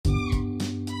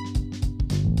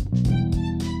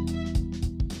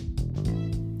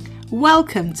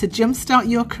Welcome to Jumpstart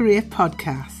Your Career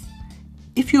podcast.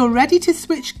 If you're ready to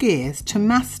switch gears to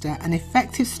master an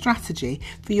effective strategy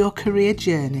for your career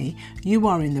journey, you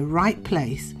are in the right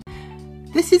place.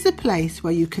 This is a place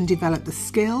where you can develop the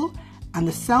skill and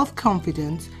the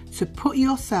self-confidence to put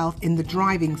yourself in the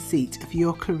driving seat of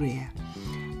your career.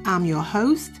 I'm your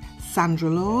host, Sandra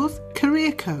Laws,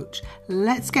 career coach.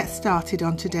 Let's get started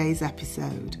on today's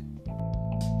episode.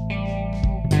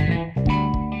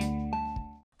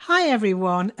 Hi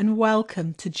everyone and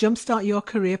welcome to Jumpstart Your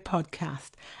Career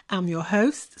podcast. I'm your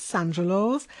host, Sandra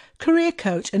Laws, career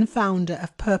coach and founder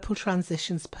of Purple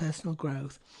Transitions Personal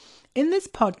Growth. In this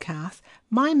podcast,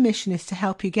 my mission is to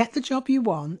help you get the job you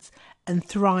want and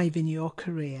thrive in your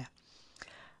career.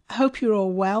 I hope you're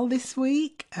all well this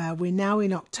week. We're now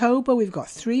in October. We've got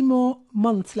 3 more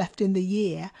months left in the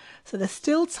year, so there's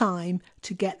still time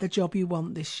to get the job you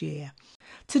want this year.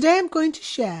 Today I'm going to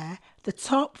share the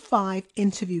top 5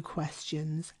 interview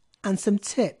questions and some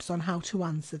tips on how to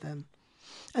answer them.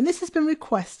 And this has been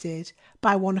requested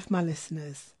by one of my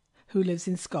listeners who lives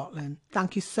in Scotland.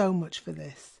 Thank you so much for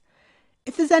this.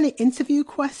 If there's any interview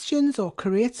questions or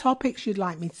career topics you'd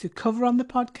like me to cover on the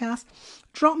podcast,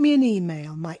 drop me an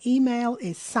email. My email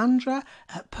is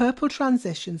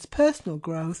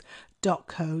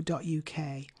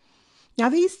sandra@purpletransitionspersonalgrowth.co.uk. Now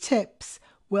these tips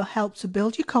will help to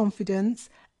build your confidence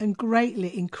and greatly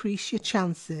increase your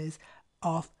chances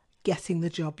of getting the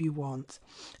job you want.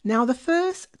 Now, the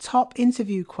first top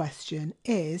interview question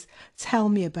is, tell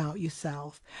me about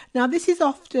yourself. Now, this is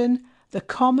often the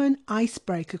common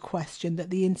icebreaker question that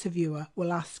the interviewer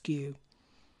will ask you.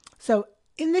 So,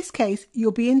 in this case,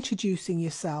 you'll be introducing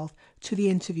yourself to the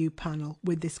interview panel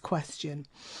with this question.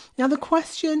 Now, the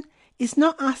question is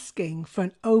not asking for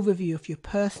an overview of your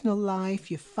personal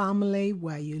life, your family,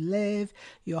 where you live,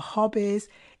 your hobbies.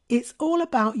 It's all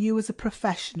about you as a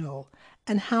professional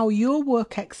and how your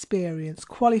work experience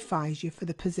qualifies you for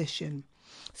the position.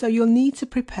 So you'll need to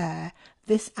prepare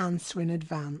this answer in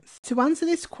advance. To answer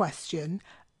this question,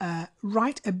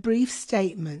 write a brief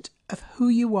statement of who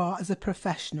you are as a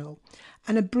professional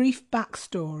and a brief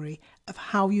backstory of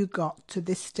how you got to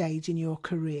this stage in your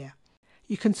career.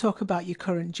 You can talk about your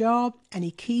current job,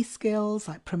 any key skills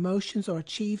like promotions or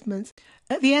achievements.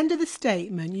 At the end of the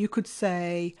statement, you could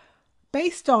say,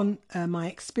 based on my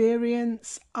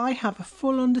experience, I have a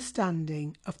full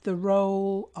understanding of the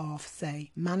role of,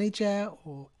 say, manager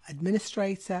or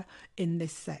administrator in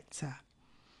this sector.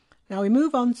 Now we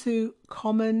move on to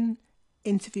common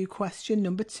interview question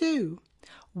number 2.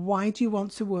 Why do you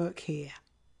want to work here?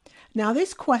 Now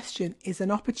this question is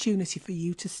an opportunity for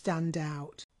you to stand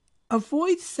out.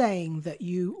 Avoid saying that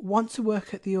you want to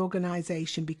work at the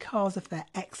organisation because of their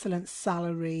excellent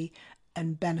salary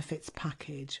and benefits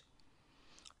package.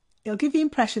 It'll give the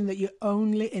impression that you're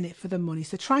only in it for the money,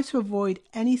 so try to avoid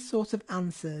any sort of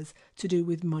answers to do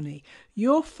with money.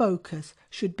 Your focus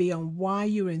should be on why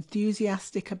you're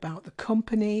enthusiastic about the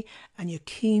company and you're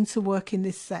keen to work in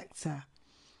this sector.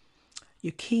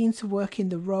 You're keen to work in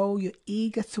the role, you're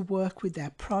eager to work with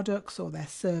their products or their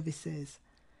services.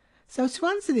 So to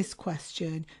answer this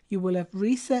question, you will have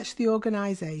researched the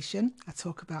organisation. I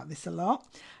talk about this a lot.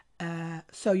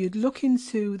 So you'd look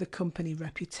into the company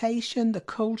reputation, the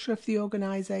culture of the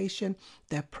organisation,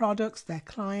 their products, their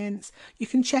clients. You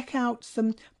can check out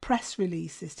some press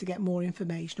releases to get more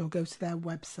information or go to their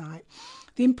website.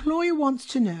 The employer wants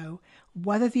to know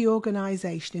whether the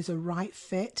organisation is a right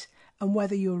fit and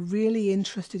whether you're really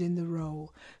interested in the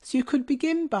role. So you could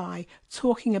begin by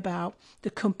talking about the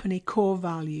company core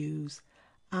values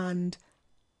and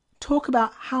talk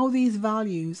about how these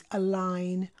values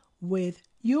align with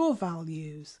your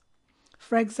values.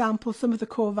 For example, some of the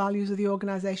core values of the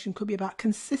organisation could be about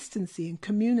consistency and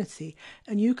community,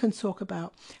 and you can talk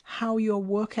about how your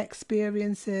work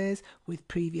experiences with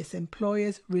previous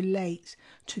employers relate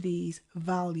to these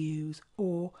values,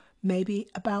 or maybe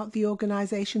about the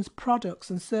organisation's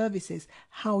products and services,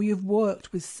 how you've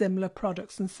worked with similar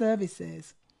products and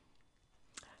services.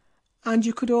 And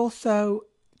you could also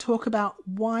talk about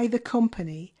why the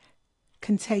company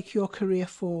can take your career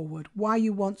forward, why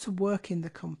you want to work in the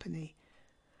company,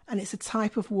 and it's a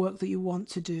type of work that you want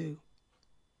to do.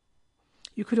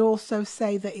 You could also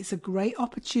say that it's a great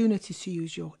opportunity to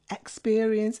use your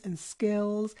experience and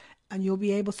skills, and you'll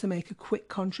be able to make a quick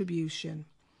contribution.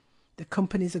 The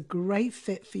company's a great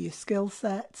fit for your skill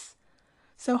sets.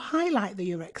 So highlight that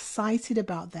you're excited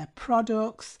about their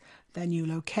products, their new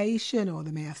location, or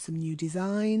they may have some new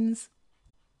designs.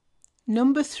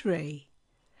 Number 3,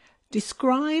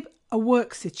 describe a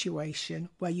work situation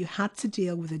where you had to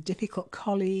deal with a difficult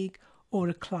colleague or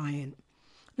a client.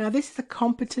 Now, this is a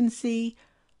competency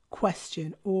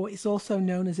question, or it's also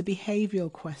known as a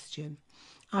behavioural question.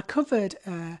 I covered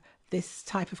this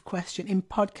type of question in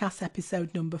podcast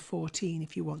episode number 14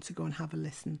 if you want to go and have a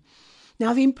listen.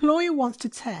 Now, the employer wants to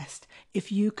test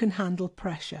if you can handle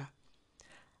pressure,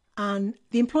 and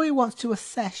the employer wants to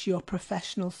assess your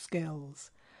professional skills.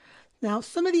 Now,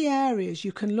 some of the areas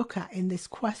you can look at in this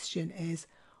question is,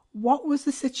 what was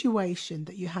the situation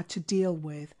that you had to deal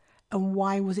with and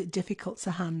why was it difficult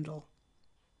to handle?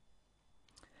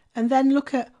 And then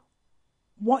look at,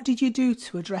 what did you do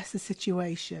to address the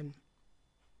situation?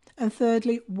 And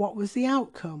thirdly, what was the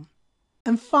outcome?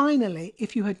 And finally,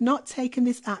 if you had not taken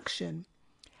this action,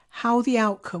 how the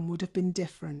outcome would have been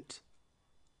different.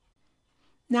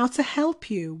 Now, to help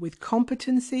you with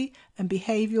competency and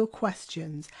behavioural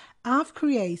questions, I've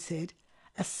created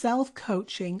a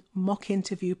self-coaching mock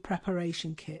interview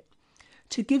preparation kit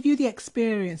to give you the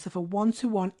experience of a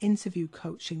one-to-one interview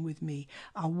coaching with me.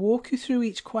 I'll walk you through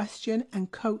each question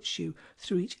and coach you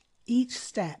through each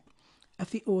step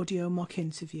of the audio mock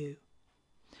interview.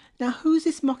 Now, who's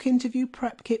this mock interview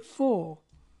prep kit for?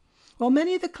 Well,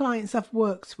 many of the clients I've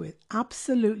worked with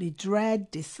absolutely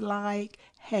dread, dislike,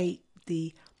 hate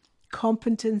the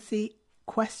competency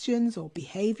questions or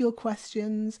behavioural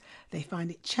questions. They find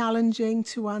it challenging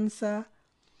to answer.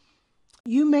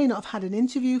 You may not have had an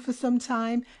interview for some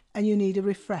time and you need a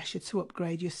refresher to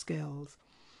upgrade your skills.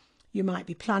 You might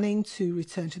be planning to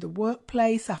return to the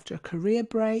workplace after a career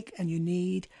break and you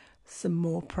need some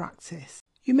more practice.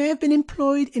 You may have been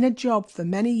employed in a job for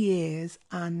many years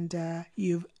and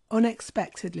you've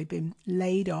unexpectedly been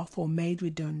laid off or made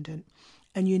redundant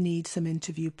and you need some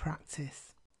interview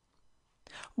practice.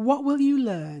 What will you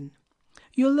learn?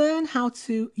 You'll learn how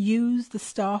to use the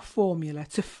STAR formula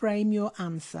to frame your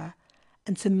answer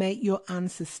and to make your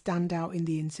answers stand out in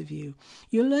the interview.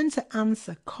 You'll learn to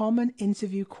answer common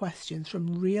interview questions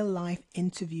from real-life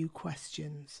interview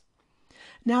questions.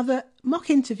 Now, the mock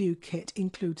interview kit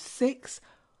includes 6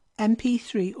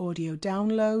 MP3 audio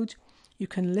downloads. You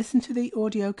can listen to the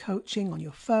audio coaching on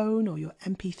your phone or your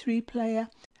MP3 player.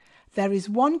 There is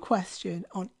 1 question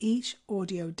on each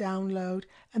audio download,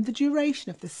 and the duration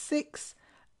of the 6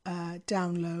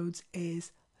 downloads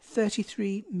is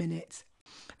 33 minutes.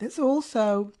 There's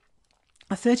also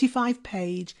a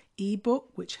 35-page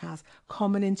ebook which has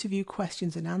common interview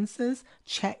questions and answers,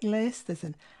 checklist, there's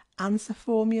an answer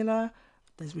formula,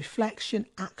 there's reflection,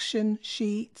 action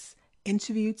sheets,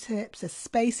 interview tips, there's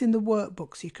space in the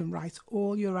workbook so you can write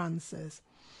all your answers.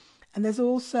 And there's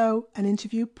also an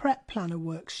interview prep planner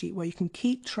worksheet where you can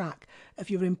keep track of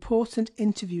your important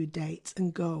interview dates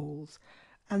and goals.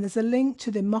 And there's a link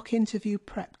to the mock interview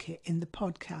prep kit in the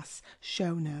podcast's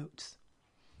show notes.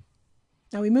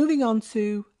 Now we're moving on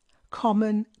to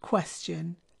common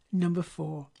question number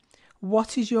 4.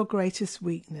 What is your greatest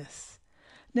weakness?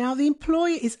 Now the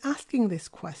employer is asking this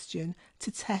question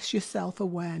to test your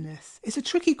self-awareness. It's a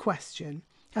tricky question.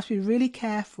 You have to be really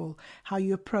careful how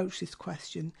you approach this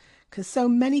question because so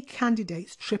many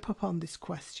candidates trip up on these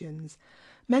questions.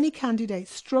 Many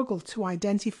candidates struggle to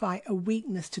identify a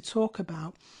weakness to talk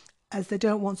about as they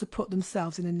don't want to put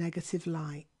themselves in a negative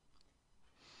light.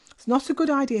 It's not a good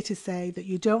idea to say that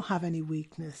you don't have any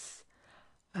weakness.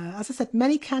 As I said,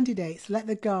 many candidates let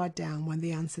their guard down when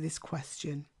they answer this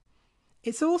question.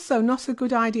 It's also not a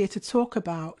good idea to talk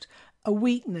about a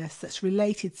weakness that's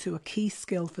related to a key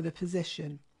skill for the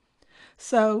position.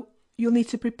 So you'll need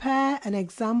to prepare an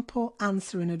example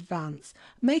answer in advance.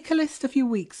 Make a list of your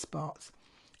weak spots.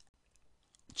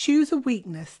 Choose a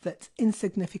weakness that's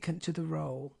insignificant to the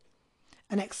role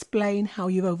and explain how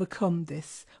you've overcome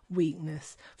this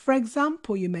weakness. For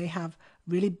example, you may have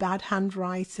really bad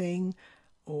handwriting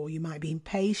or you might be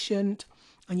impatient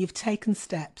and you've taken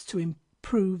steps to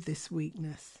improve this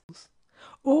weakness.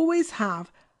 Always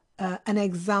have an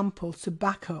example to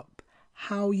back up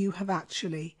how you have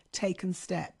actually taken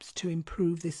steps to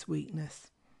improve this weakness.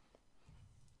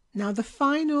 Now, the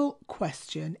final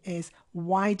question is,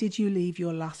 why did you leave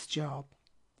your last job?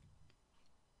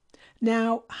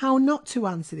 Now, how not to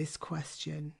answer this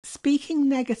question. Speaking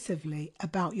negatively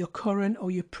about your current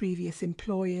or your previous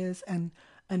employers and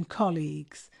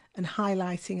colleagues and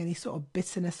highlighting any sort of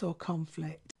bitterness or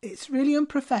conflict. It's really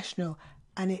unprofessional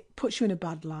and it puts you in a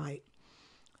bad light.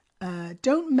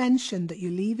 Don't mention that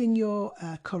you're leaving your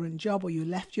current job or you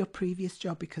left your previous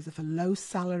job because of a low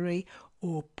salary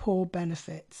or poor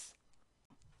benefits.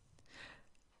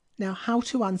 Now, how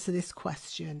to answer this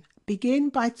question. Begin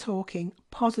by talking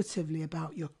positively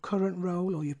about your current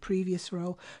role or your previous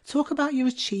role. Talk about your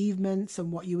achievements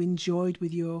and what you enjoyed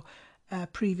with your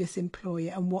previous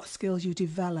employer and what skills you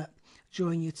developed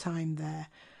during your time there.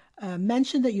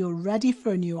 mention that you're ready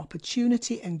for a new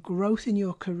opportunity and growth in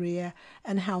your career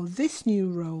and how this new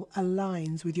role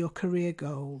aligns with your career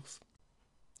goals.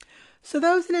 So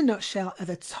those in a nutshell are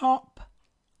the top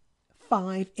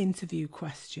 5 interview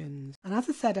questions. And as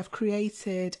I said, I've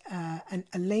created a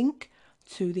link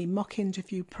to the mock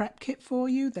interview prep kit for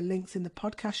you. The link's in the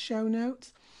podcast show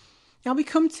notes. Now we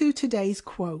come to today's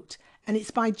quote, and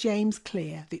it's by James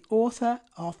Clear, the author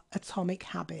of Atomic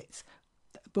Habits,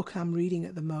 the book I'm reading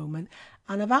at the moment.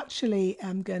 And I've actually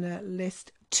am going to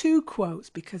list 2 quotes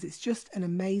because it's just an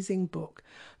amazing book.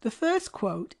 The first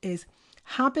quote is,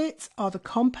 "Habits are the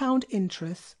compound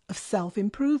interest of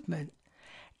self-improvement.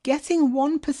 Getting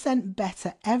 1%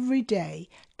 better every day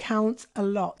counts a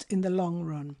lot in the long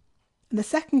run." And the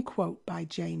second quote by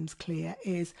James Clear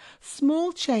is,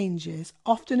 "Small changes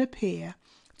often appear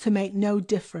to make no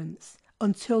difference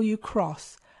until you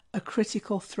cross a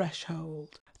critical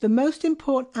threshold. The most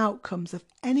important outcomes of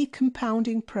any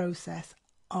compounding process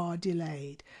are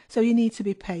delayed." So you need to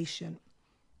be patient.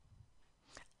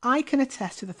 I can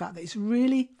attest to the fact that it's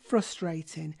really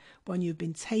frustrating when you've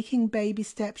been taking baby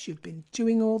steps, you've been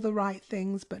doing all the right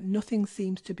things, but nothing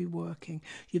seems to be working.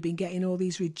 You've been getting all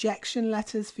these rejection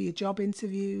letters for your job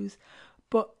interviews,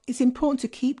 but it's important to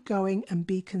keep going and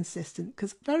be consistent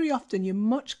because very often you're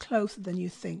much closer than you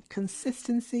think.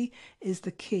 Consistency is the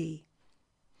key.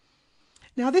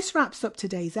 Now this wraps up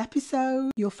today's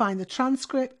episode. You'll find the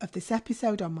transcript of this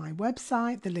episode on my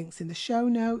website, the link's in the show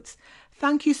notes.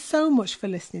 Thank you so much for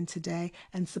listening today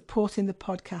and supporting the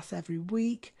podcast every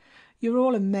week. You're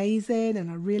all amazing and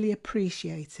I really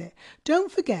appreciate it.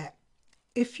 Don't forget,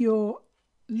 if you're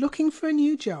looking for a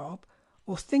new job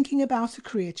or thinking about a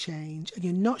career change and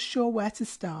you're not sure where to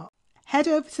start, head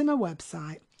over to my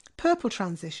website,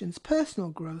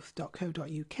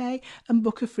 purpletransitions.personalgrowth.co.uk, and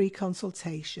book a free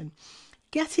consultation.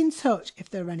 Get in touch if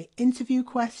there are any interview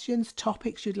questions,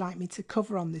 topics you'd like me to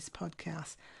cover on this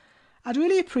podcast. I'd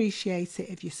really appreciate it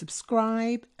if you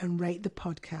subscribe and rate the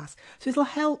podcast so it'll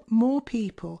help more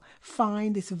people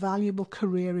find this valuable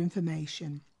career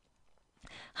information.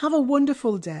 Have a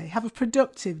wonderful day, have a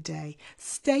productive day,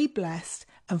 stay blessed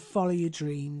and follow your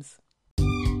dreams.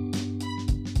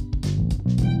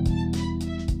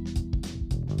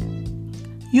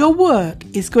 Your work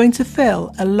is going to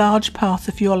fill a large part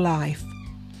of your life.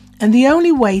 And the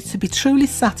only way to be truly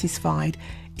satisfied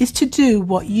is to do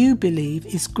what you believe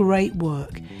is great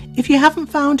work. If you haven't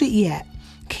found it yet,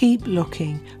 keep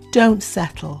looking, don't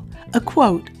settle. A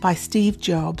quote by Steve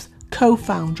Jobs,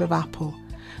 co-founder of Apple.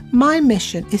 My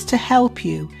mission is to help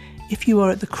you if you are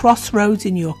at the crossroads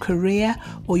in your career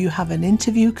or you have an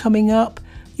interview coming up.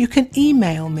 You can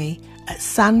email me at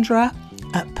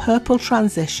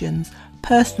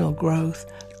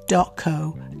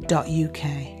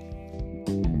sandra@purpletransitions.personalgrowth.co.uk.